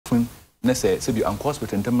na say be an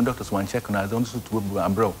hospital and doctors one check na don't to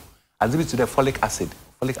bro as if to the folic acid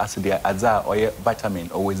there as or vitamin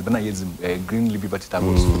always been use green leafy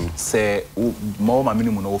vegetables say more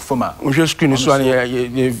minimum or former we just screen this one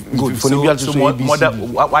good so mother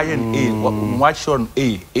why why sure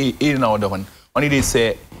a now the one only they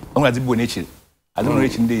say on a zibo nature I don't know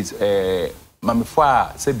reaching days mama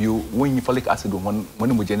fa say be when you folic acid when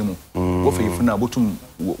mo jeni mo go for you na botum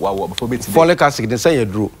wa before bet folic acid they say you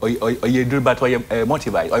draw or you draw but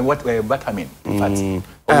multivitamin or what vitamin in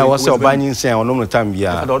fact what's your buying say on no time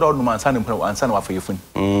bia do no man san wa for you fun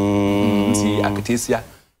see acacia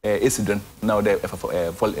acidon now the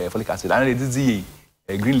folic acid and this is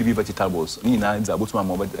green leafy vegetables ni na is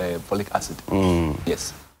botum folic acid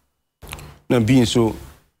yes na being so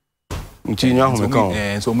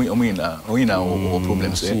so we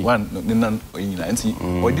problems one and see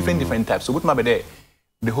or different types so what my be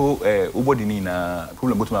the whole body ni na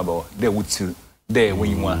problem what my about there would there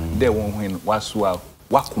when you want there when waswa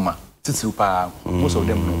wakuma titiru pa most of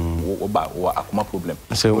them no akuma problem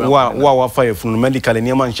so wa fire from medical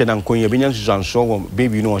ni man sheda nko ye benya nsusanso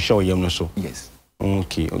baby no show yem no so yes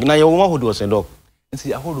okay na ye wo hodo say doc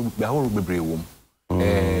see ahodo bebre wo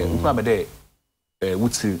what my be there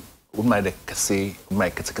would my de kase my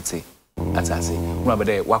katakate atase remember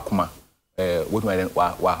there wakuma what my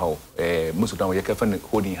wa how most of them you can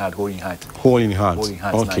holding hard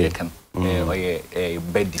okay can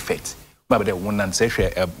bed defect remember there one and say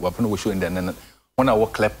weapon we show in then one our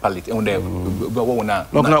cleft palate and there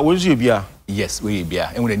no we you bia yes we bia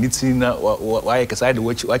and we need na why cause I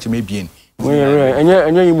watch me bien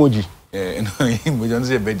enya emoji we don't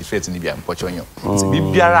say bed defect ni bia mpochonyo bi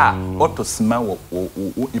biara otosima wo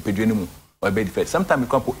ipeduane mu or bed defect sometimes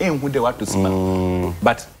couple enhu de what to smell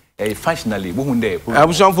but functionally wo hunde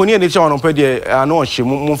abusanfoni ene cha wono pede ana ohye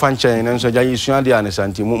mu fa nchen na nso ja yesua de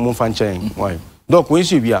anesanti mu fa nchen why doc we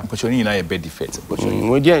see bia mpochonyo na bed defect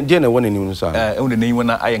we de na wona ni no sa de na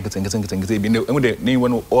wona ayen kete bi de na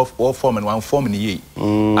wona all form and one form ni ye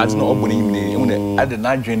as no oboni ni de ade na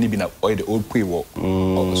adwen ni bi na oil the old pay wo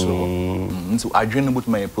so adwen no but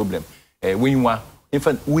my problem when you are in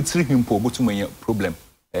fact we treat him po but my problem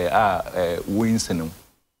we insenu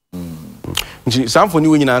nti samfoni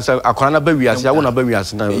we nyina sa akwana na ba wiase ya wona ba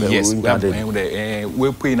wiase na yes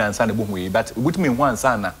we pay na nsa na bo hu but with me one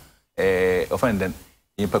sa na offend then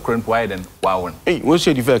in current wide then wow what's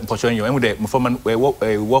your defect for showing you and the form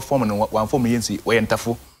what form and one form yensi we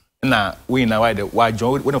entafo na we na wide why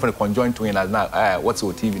join we for conjoint twin as now what's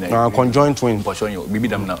your TV na conjoint twin for showing you bibi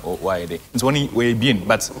them na wide it's only we bien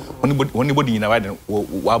but anybody in wide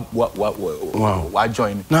wa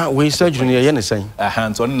join na we surgery ye ne say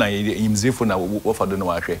hands on na imzefo na wo for do no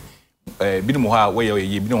wa hwe bi no ha we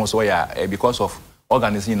ye bi no so ya because of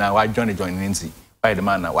organizing na wa join nsi by the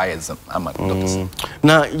man why is am doctors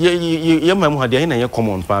na ye mam ha dey na ye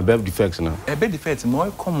common for birth defects na birth defects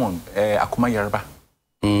more common akoma yarba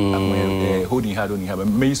holding hard only have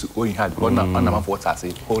me use holding hard but na man for what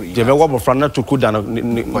say holding je be wo bofra na to kuda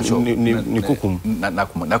ni kukum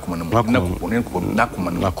nakuma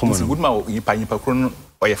good man yipa kro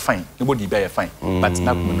or you fine nobody be fine but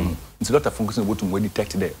nakuma no it's lot of function we to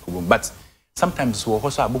detect the problem but sometimes so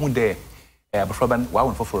also abohu there before ban wa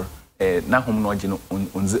won for na hom no ogino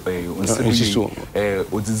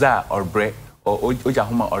odziza or bre or oja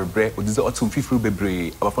homa or bre odziza otum fifru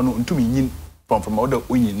bebre abafo no ntumi yin from other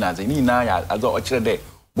onyin na ze ni na ya azo o kire de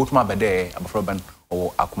botuma be de abafo ban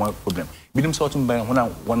or akoma problem bidim so otum ban hona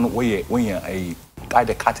won we ai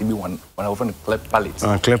the cat be one of cleft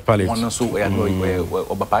palate one so ya no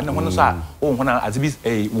obapa na one so o hona azibi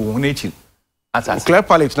wo hona echi cleft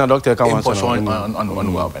palate na doctor ka wan so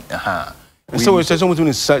on well so we say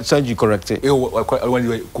something surgery correct when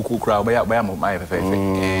you kuku crowd by my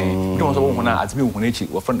you don't so hona azibi wo hona echi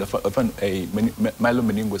we friend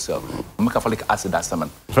myelomeningocele cell make folic acid as man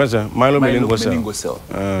friends myelomeningocele cell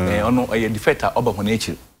ono defect oba hona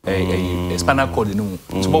echi spinal cord no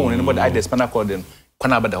so bo won anybody either spinal cord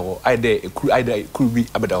kwana abada ho either bi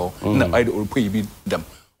abada ho na either or pay bi dem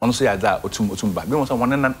ono so ya za otum ba bi won so won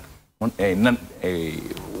nan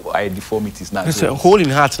deformities na so hole in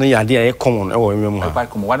heart na ya dey common e wo nwem ha quite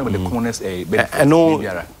common one of the commonest no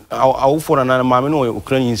awu for na ma me no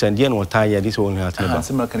ukrainian send dey no tie this hole in heart na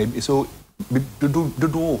similar can so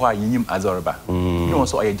do why yim azorba you know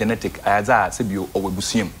so genetic aza se bio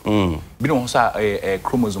owebusuem bi no so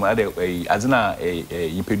chromosome ade azina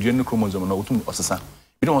yipeduane chromosome no otum osesa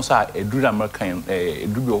bi no so eduru american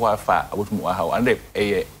eduru bi ho afa abotum wa ha and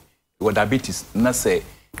diabetes na say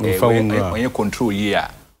when you control here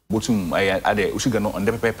botum ade sugar no on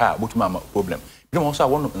the paper botum problem bi no so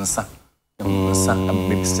won nsa some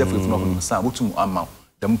maybe self if not some what to amount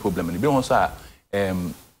them problem and be also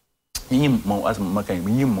mo as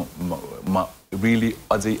makan mo really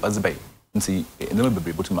as bay nti no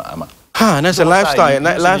be but ma ama ha na say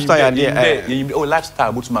lifestyle there oh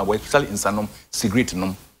lifestyle but ma especially in sanom cigarette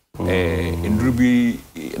nom ndrubi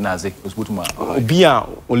naze but ma obi a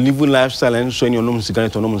o live lifestyle and so any onom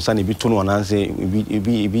cigarette onom nsa na bi to no na say bi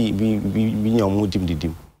nyam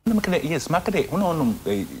dim yes makade onom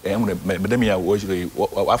medamia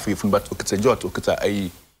wo afi fun but okita jot okita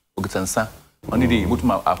ai okita nsa oni dey but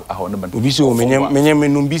ma aho no ban obi so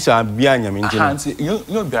menum bisa bia nyam nti anti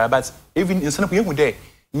you be about even in sanapo yehu dey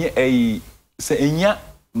nye se enya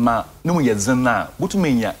ma no mu yezin na but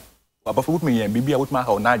menya abafo but menya bibia but ma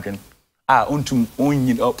ha na adwen ontum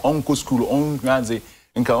onyin onko school on ganze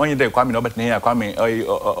nka onye dey kwame no bet na ya kwame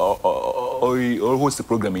host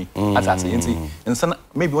programming atase nti insana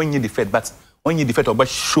maybe onye defect but onye defect oba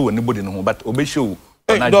show anybody no but oba show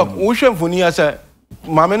doc wo hwemfoni asa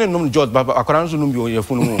mama ne nom jot baba akora nso nom bi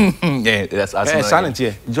oyefunu mu that's as silent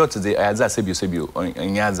here jot today ayaza sebio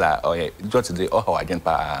onyaza jot today oho adwen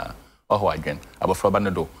pa oho adwen abofra ba no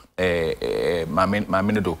do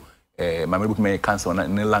mama ne do mama bu me cancer na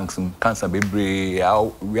ne lungs cancer bebre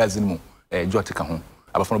aw wiazin mu jot ka ho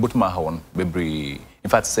abofra but ma ha won bebre in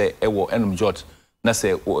fact say ewo enum jot na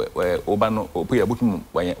say oba no opuya but mu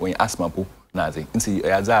when asthma po na ze nti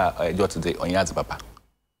ayaza jot today onyaza papa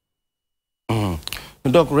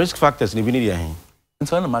doc risk factors ni binidi ahin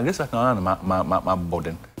so na risk factor na ma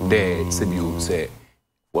burden there sebio say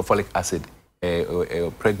folic acid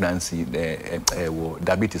pregnancy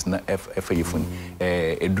diabetes na FAFun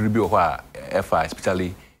eduru bi ho a FA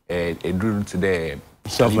especially eduru to the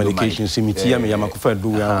self medication simiti am yamakofa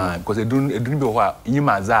do ya because eduru bi ho a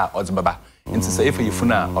nyima za ozbaba nti say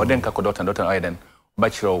FAFun a oden ka doctor oyeden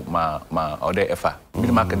bachelor ma order FA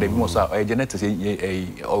bi ma ka da bi mo so genetics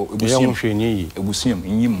ebusium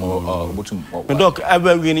nyim obutum doc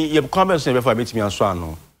aba wi ni ye comments na be fa betimi aso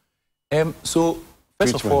ano so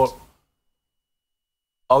first of all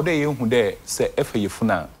order you hu there say FAFun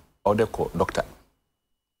a order ko doctor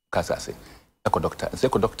kasa say ko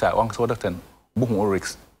doctor wan so doctor bu hu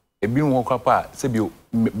oryx e bi hu kwa pa say bi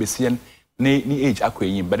besien ni age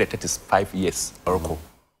akoyim by the 35 years oroko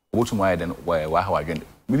obutum wa den wa ha wadwen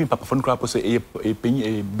maybe papa fon kra po say e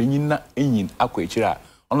benyin na enyin akoyira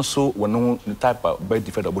ono so wono type of birth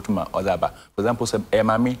defect obutum ozaba for example say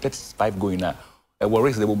mami 35 going na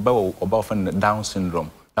worries they will be about Down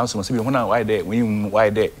syndrome say when why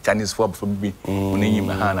there Chinese for be when him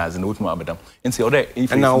na as in otumu abadam nti order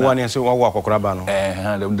if na one say wa akokora ba no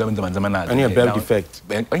dem na any birth defect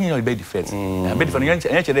any birth defect birth defect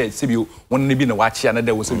any there say bi one na bi na wachi na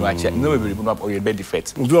there was no wachi no be no birth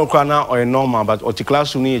defect do okra na or normal but or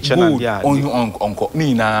class no e chena dia on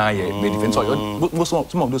ni na ye birth defect so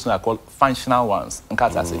some of those are called functional ones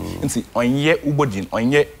nkata say nti onye ubodin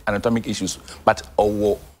onye anatomic issues but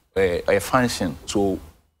a function so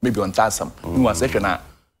maybe on tasam you want say na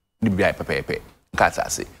ni bia pepepe nkata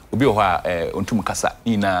say obi ho a ontum kasa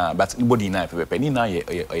ni na but body na pepepe ni na ye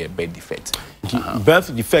birth defect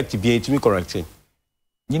birth defect be it me correcting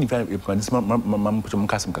ni ni this mam put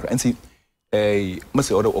kasam kara nti must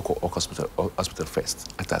say order hospital first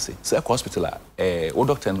atase say hospital o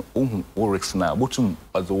doctor ohun o risk na botum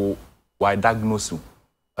azo why diagnose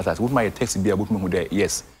atase what my text be about me who there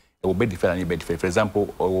yes it will be different and be different for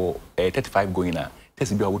example or 35 going na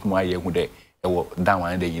test be about my who there it will down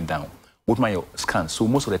and then down what my scan so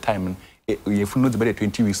most of the time if you know the better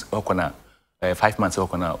 20 weeks or 5 months or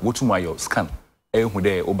what my scan who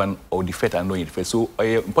there urban or defect and no defect so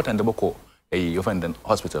important double call you find the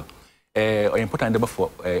hospital important double for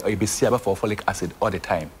ABC for folic acid all the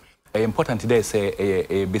time important today say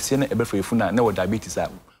ABC na ebe for ifuna na diabetes a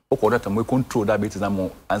okwo that we control diabetes am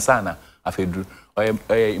ansana afedru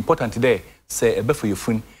important today say ebe for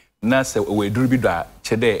ifun na say we duru bi do a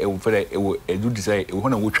chede e fere e do desire e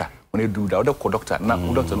hona wotwa when do da the doctor na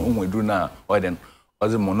doctor no we do na then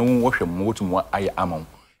ozimo no wo hwem mo wotum aye amon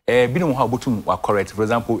binom ha botum wa correct for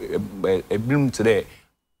example binom today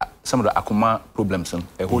some of the akuma problems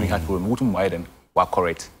holding heart problem wotum aye then wa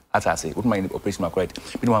correct as I say wotum my operation wa correct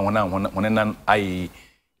binom one nan aye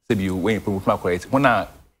say bi when wotum correct hona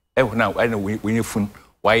now I know we fun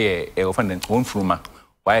why offend one fruma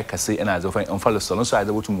why kase and as offend on follow so so as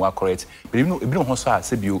wotum wa correct but binom ho so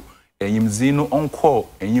say bi yimzi no on call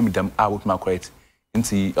and yim dam out ma correct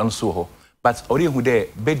nti on so ho but ori hu there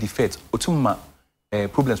bed defect otumma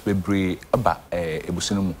problems be bre aba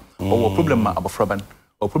ebusunu mu or problem ma abofraban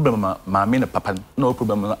or problem ma me na papa no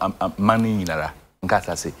problem man nyinara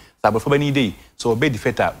nkata se abofraban ni dey so bed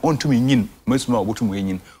defect ontumi nyin mesuma obotum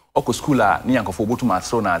nyin oko school a ne yankofo botum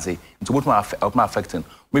asro na aze nti botum affecting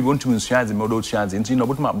maybe want to insuance me do insuance nti no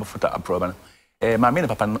botum abofota problem ma me ne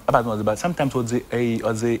papa about no but sometimes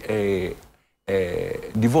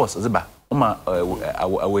divorce zeba oma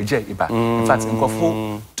aweje iba in fact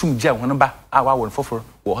nkofo tum je won ba a wa won foforo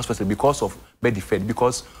wo hospital because of bed defect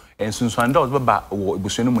because and sunsuan dog baba wo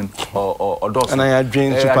ebusuanu mun or dogs and I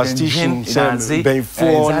dream superstition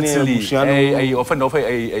before exactly often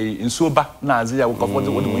nsuo ba na aze ya wo comfort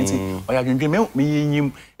wo de wenti o ya dream me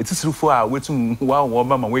yim etisirufo a wetum wa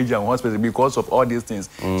ba ma weja hospital because of all these things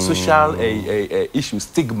social issues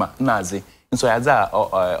stigma na aze so ya za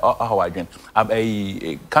how again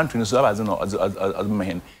a country so abaze no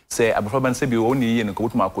azumehen say abroban say bi woni ye no ko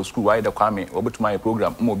botuma ko school why the kwame obotuma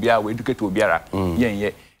program mo bia we educate obiara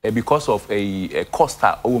yen because of a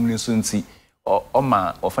costa nti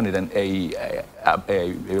oma offended and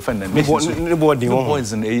offended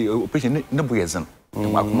poison operation ne boyzen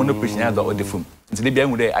no operation ya do different nti le bia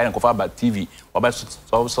hu dey I kofa about TV oba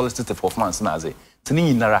solicited for funds na aze tini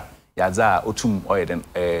nyinara ya za otum oyeden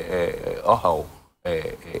how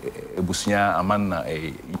ebusunya amanna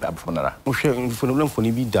abfonara problem for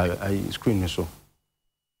ni bi da screen so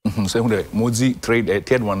so who Mozi trade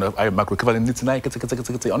third one I macro equivalent tonight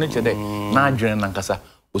kete on each day na adwene nankasa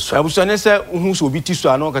osu abusane se hu so bi ti so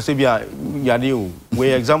ano kasa bia yade o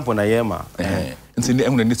we example na yema nti ne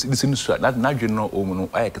ehun this so na adwene no o mu no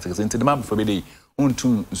ay kete nti de ma for be dey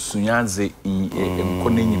untum sunyaze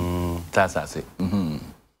nkonanyim tasase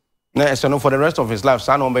na so no for the rest of his life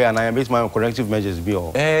son on be and I am based my corrective measures be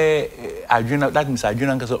all adwene that means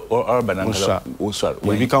adwene nkasa urban nkasa osar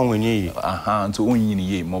we become when ye nti onyin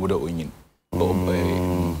ye mobodo onyin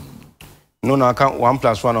no account 1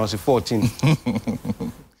 + 1 is 14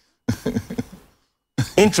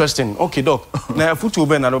 interesting okay doc na futu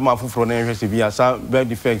be na do ma fufuro na hwese bia sa bed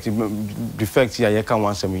defect ya ye kan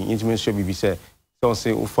wansam intimate show bibi say so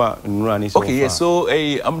say ufa nura ni so okay yeah so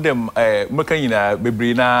am dem makanyina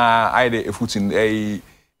bebre na I dey futin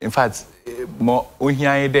in fact mo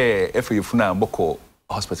ohia dey efefuna boko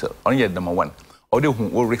hospital on ye number 1 or dey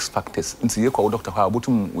hu risk factors nti ye call doctor ha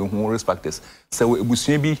botum we hu risk factors so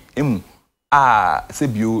ebusua bi emu se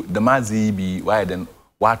bio the mazi bi why then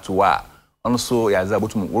what also ya za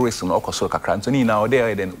botum risk no okoso kakra ntoni na o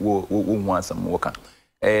dey then wo hu ansam wo kan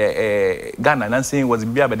Ghana Nancy was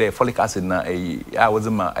be there folic acid na I was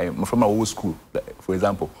from our school for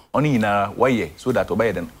example only na why so that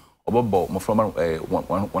obey then obobo from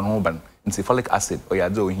one home nti folic acid o ya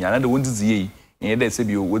do hia na de won dizie in there say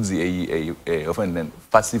bi o wodi offend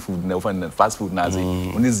fast food na offend fast food na say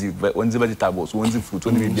won di vegetables won di fruit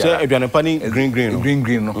won di bia say aduane pani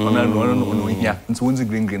green no no hia nti won di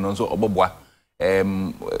green no so oboboa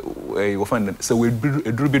offend so we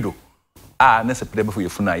edrubido na se pede before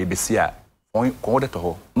yefuna ye besia ko de to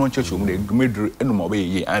ho no nchechu mu de dumeduru enuma obe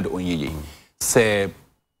ye and onye ye se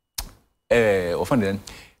offend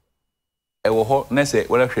wo ho na se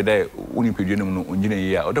wala hwede uni pedwenu no onyina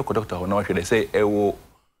ye a odeko doctor ho na hwede se wo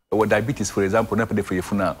diabetes for example na pede for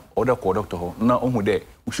yefuna odeko doctor ho na ohu de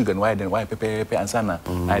sugar no why pepe ansana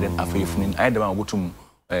I dem afefunin I dem abotum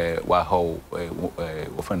wa how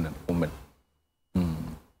offend woman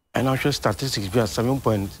and our statistics be at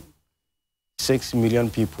 7.6 million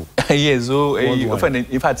people. Yes, so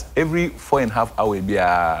in fact, every 4.5 hours be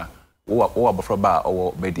a buffer bar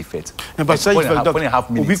or bed defect. But say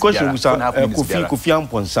because you Kofi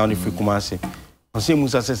Ampon sound if you come and say, I say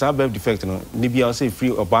Musa says I bed defect. No, maybe I'll say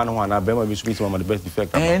free or ban one. I better be speaking about the best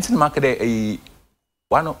defect. And in the market,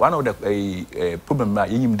 one of the problem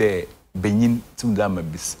that you there being to them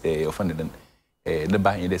offended the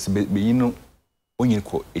buy in this being only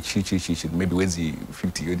ko maybe where's the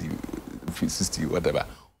 50 60 whatever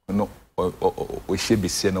no o shebe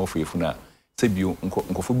se na ofu efuna se bio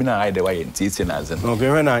nkofo bi na ai de wa ye ntietie na azen no be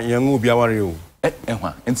na yangu bi aware o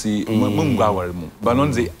ehwa nti mungu aware mu but no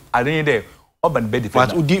nze adenye de oban bed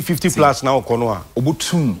defect but udi 50 plus na okono a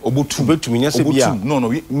obotum betum nya se bia no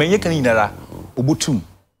menye kan yinara obotum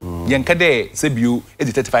yenka de se bio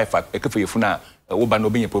 35 ekefo efuna wo ba no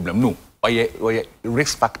be problem no oye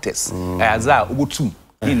risk factors aza obotum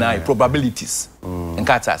ina probabilities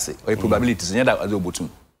nkata ase or probabilities nya da azo obotum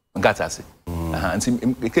nkata ase nti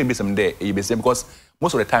e can be some there e be say because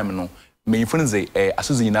most of the time no me phone say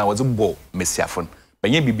asuzu nyina was bo mesiafon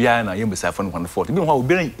banye bibia na ye mesiafon 140 bi ho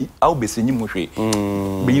obi aw be senyim ho hwe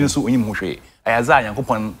benyin so onyim ho hwe ayaza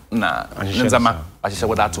yankopon na nzama ahyehyɛ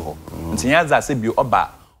wada to ho nti nya za se bi oba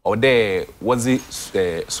o de wazi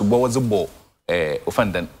subo wazi bo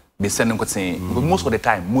offendant be sending most of the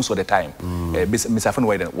time Mr.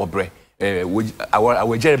 Widen wobre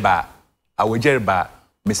our jerba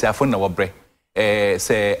Mr. na wobre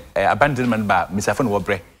say abandonment ba misafo no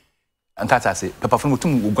wobre nkata say papa fo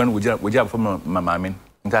mutum oguan wogira fo mama men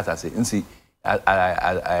nkata say nsi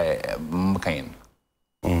mkain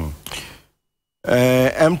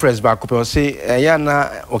Empress back up say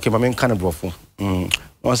na okay mama kan brofo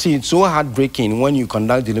see it's so heartbreaking when you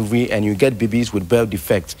conduct delivery and you get babies with birth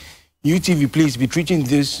defects. UTV, please be treating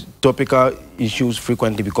these topical issues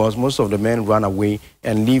frequently because most of the men run away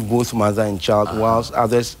and leave both mother and child, whilst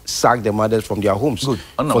others sack their mothers from their homes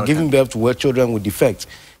for giving birth to children with defects.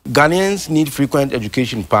 Ghanaians need frequent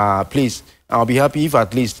education, please. I'll be happy if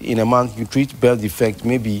at least in a month you treat birth defect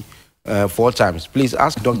maybe 4 times. Please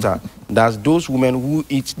ask doctor, does those women who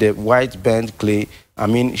eat the white burnt clay,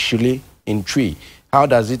 chile in tree, how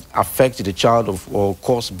does it affect the child or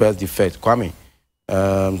cause birth defect? Kwame.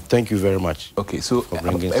 Thank you very much. Okay, so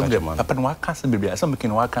papa no waka se bebia some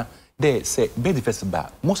kin waka they say be the first ba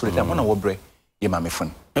most of the time when I wobre ye ma me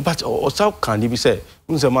phone but also can be say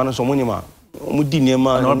unse man so monima mudi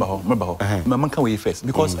niema no ba ho man can we first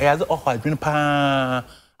because I has all adwin pa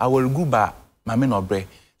I will go ba ma me no bre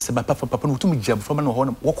se ba papa no tumi jab from no ho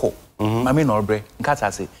woko ma me no bre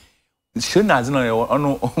nkata say shey na zino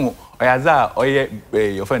ono oyaza oye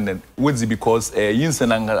your friend would because yinse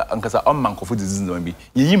na ankasa on man kofu disease no bi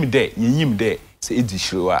yeyim there say edi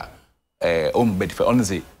shiro on benefit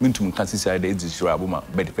honestly mintum kan sisi there edi shiro abuma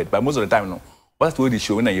benefit but most of the time no what's the way the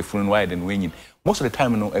show na you fun why then when most of the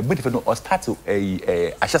time no a benefit no or start to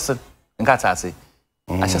ashasen nkata say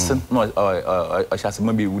ashasen no ashasen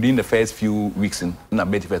maybe within the first few weeks na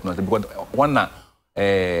benefit no because one na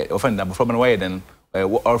offend that from why then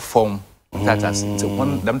or form that so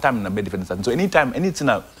one them time na be different so anytime anything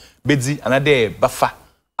na bedi another buffer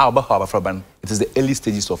it is the early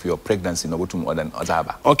stages of your pregnancy no botum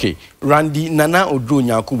other. Okay, Randy Nana Odro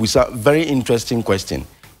Nyakubusa, very interesting question.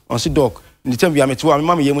 On si doc, the time we am to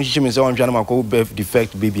mama yemu shi me say wan twa na makọ birth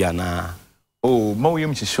defect baby ana. Oh, ma we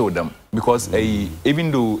yemu show them because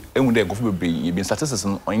even though emu dey go for baby you been statistics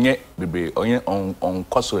onye baby onye on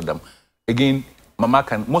cost them again mama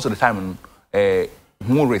can most of the time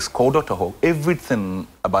more risk call doctor ho everything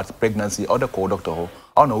about pregnancy other call doctor ho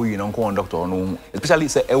I know you know call doctor no especially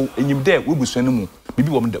say enyim there we busu no mu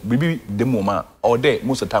bibi dem ma or there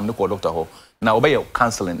most of the time no call doctor ho now obey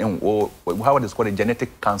counseling and how it is called a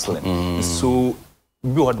genetic counseling so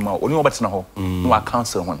bi what ma oni obet na ho no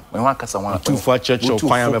counsel one when one kasa one too far church or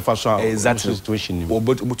fire me so exactly situation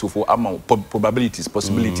but for amount probabilities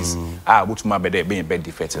possibilities but ma be there being bed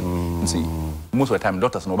defect see most of the time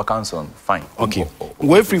doctors no counsel fine. Okay,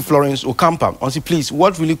 Wayfree Florence Okampa honestly please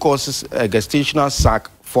what really causes a gestational sac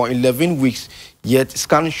for 11 weeks yet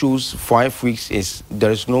scan shows 5 weeks is there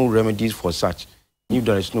is no remedies for such? If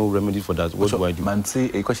there is no remedy for that, what do I do? Man say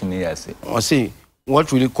a question here I say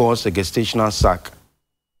what really causes a gestational sac?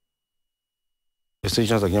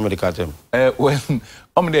 Gestational sac, medical term. When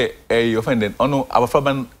you offended ono our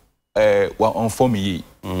faban on form ye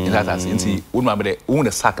in that as inti would be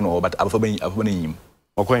the sack no but our faban him.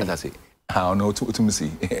 Okay, that's it. How no to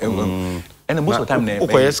see and most of the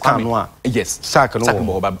time yes sack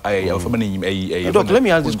no but our faban him doc let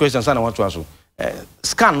me ask this question son I want to ask you.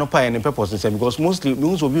 Scan no pay any purpose because mostly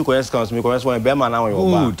means will be scans me one be man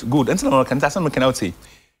now good and so can that's what can I say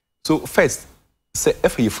so first say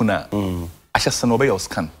if you funa asha no be your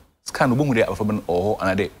scan no bomu dey afaban or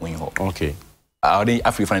another when you okay they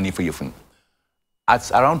after you for your phone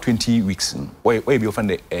at around 20 weeks where be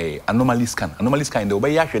offend anomaly scan they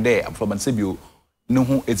obey ya there afaban say bi no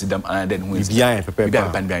hu etidam and then hu behind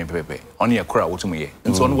pepe on your crowd what me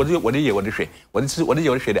and so what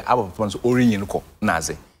you share the hour performance origin ko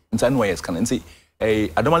naze and no way scan and say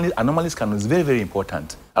anomaly scan is very very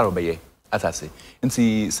important arobeye atase and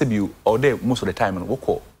see sebi all day most of the time and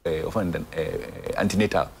work offend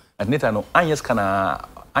antenatal no anyes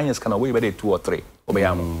kana way by 2 or 3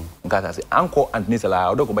 obeyam nkata say anko antenatal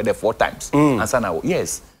I do go by 4 times answer now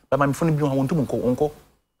yes but my phone bi want to nko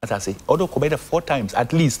atase odo ko by 4 times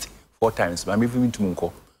at least 4 times but me even to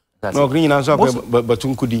nko no green na so but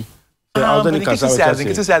nkudi although ni kasa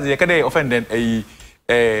say kada offend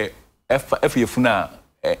if you funa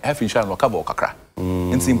have insurance no cover kakra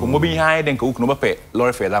nti mpo mo bi high den ka wuku no bepe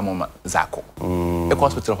lorry fare that moment zako e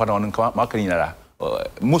hospital fa don nka ma kan yinara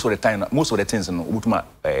most of the things no ubutuma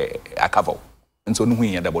a cover and so no hu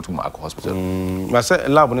yin da botuma akọ hospital ma say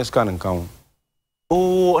lab no scan nkan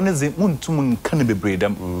oh oneze muntum kan bebre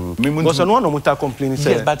dam me muntum because no muta complain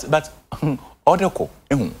say yes but odeko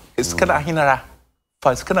ehun scan ahinara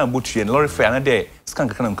fa scan botuen lorry fare na there scan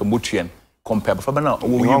kan botuen compare but for now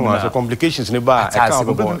so complications ne ba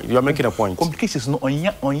you are making a point complications no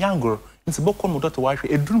on younger It's a book on doctor why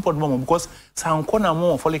a dream for mom because sound corner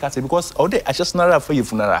more folic acid because all day I just nara for you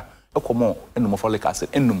funera a common and no folic acid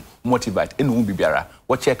and no motivate and no bibiara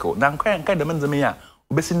what check out now kind of men's me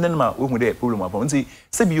obesing them with a problem upon see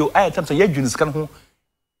you I attempt to your juniors can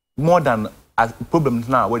more than a problem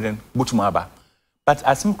now when Butumaba. But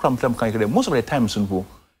as some crumb most of the time soon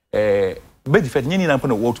bed defect any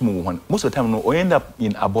number of water most of the time no end up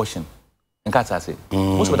in abortion. And cats I say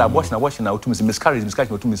most of the abortion now to miscarriage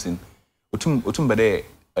to missing utum bede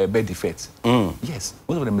bed defect. Yes,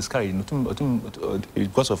 most of them miscarriage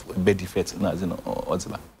because of bed defect na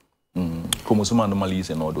odziba. Chromosome anomalies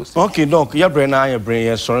and all those. Okay, doc, your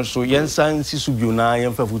brain sorry so yen science subu na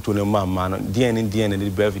yen fa futo ne mama no DNA the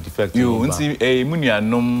bed defect. You nti munia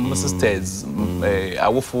nom sisters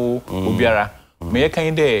awofo obiara me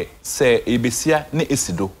kan dey say ebesia na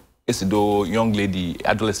esido young lady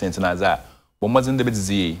adolescent na za but mazin de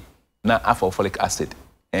bedizie na folic acid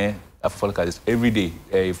folic acid every day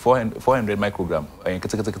 400 microgram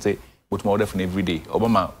kete but more often every day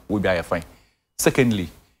obama will be fine. Secondly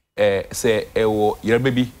say your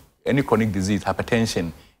baby any chronic disease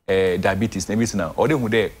hypertension diabetes everything now or them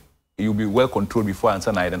there you'll be well controlled before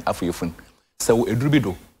answer na then after your phone so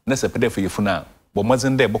edrubido na se pede for your phone na but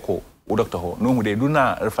mazin de boko o doctor ho no hu de do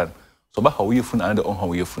na refan so ba how your phone and on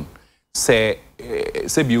how your phone say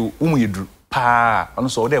bi yedru pa ono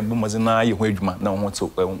so de bo mazin na ye ho adwuma na ho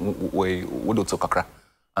to we do to kakra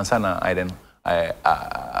answer na I then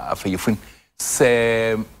after your phone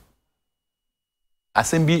say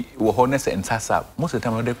asembi wo ho na se entasa most of the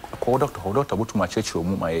time de call doctor bo to ma church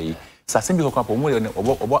mu ma yi sa asembi ho kwa po mu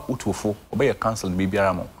obo utufo obo ye cancel bi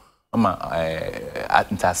biara mo ama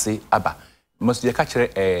entase aba most ye catch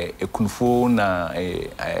ekunfo na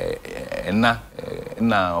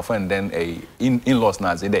na often then in-laws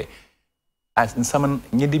na ze there as in some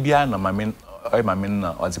nyedi bia na mamen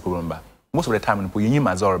na ozi problem ba most of the time no yin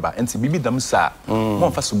mazorba enti bibi dam sa mo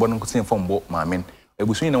fa so bono nkotin fo mbo mamen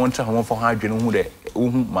ebusu yin na won tra ho fo ha adwene hu de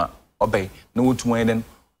hu ma obey na wotumo yen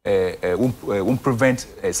won prevent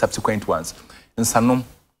subsequent ones nsanom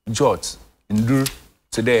jot ndur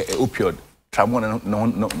today opioid tramon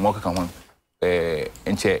no mo ka ho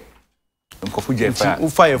enche nkofu jefa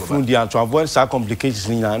fire food dia to avoid some complications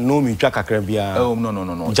na no mi twa kakra bia no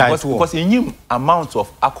because in amount of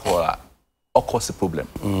alcohol cause a problem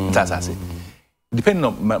that's I say depending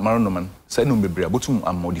on man say no bebre abotum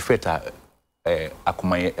modifate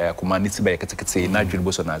akuma niti ba ketekete na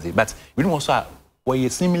dwelbo so na say but we don't also we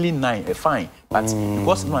seemingly fine but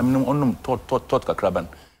because no am onum tot kakraban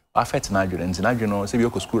affect na dwele nti na dwele no say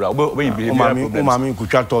be school obe behavior mama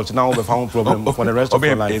kutwa tot na obe found problem for the rest of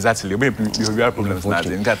your life exactly obe behavior problems na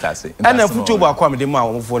say nkata say and na futu ba kwa me dem a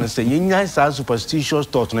won for say yenyan sa superstitious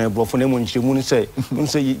thought na bro for na mo nchiremu ni say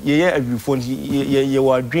ye adwifo ye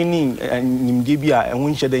wa dwini nimde bia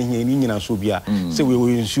ehun hye da hia ni nyina so bia say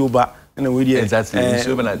we nsuo ba na we dey exactly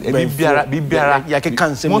so be na bibiara ya ke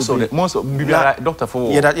kan say most of bibiara doctor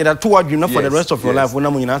for ye that to adwina for the rest of your life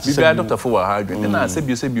na mo nyina say bibiara doctor for adwina na say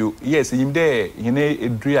bio yes yim dey hine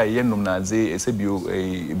edru a ye nom na ze say bio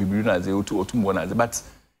bibiru na ze otumbo na ze but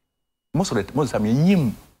most of the time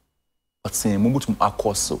yim but say mo butum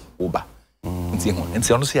akoso oba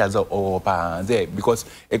nti ono say as pa ze because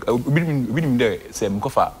we dey say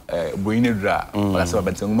mkofa boyin edra wala say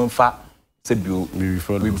but mo fa said you we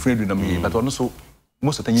refer to them but also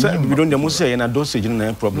most of the time we don't dem say na dosage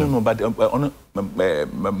na problem no but on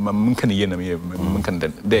can ye na me can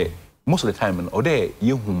there most of the time or there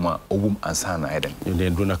ye huma owum ansa na eden you dey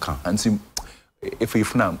do na kan and see if you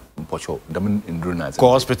na pocho dem ndru na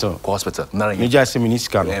hospital na you just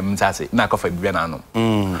minister mtase na kofa bibia na no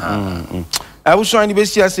I was trying to be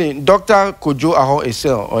say Dr. Kojo Aho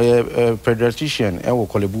Esel or a pediatrician e wo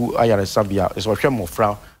kolebu ayare sabia is what hwem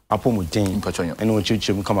ofra apomo den ene o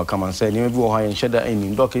chechim kama and say name bi wo ha yen sheda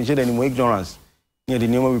eni doc yen sheda ni mo ignorance ne de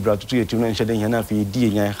name bi bra tutu yetu na sheda yen na fe die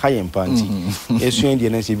yen ha yen panti esuen die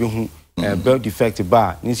na se bi hu bell defect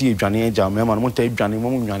ba ni si edwane eja me ma no monta edwane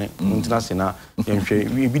mo nwane ntina se na yen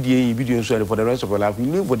hwe bi die so for the rest of your life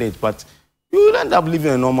you live with it but you end up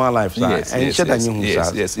living a normal life and sheda ni hu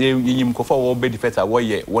sa yes yim ko for bell defect a wo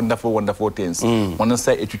wonderful things one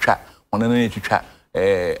say etwitwa one na etwitwa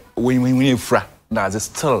when efra na as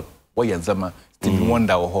still what you zama Stevie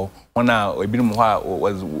Wonder ho one a ebinom ho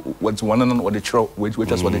was one on what the which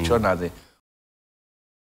was what the children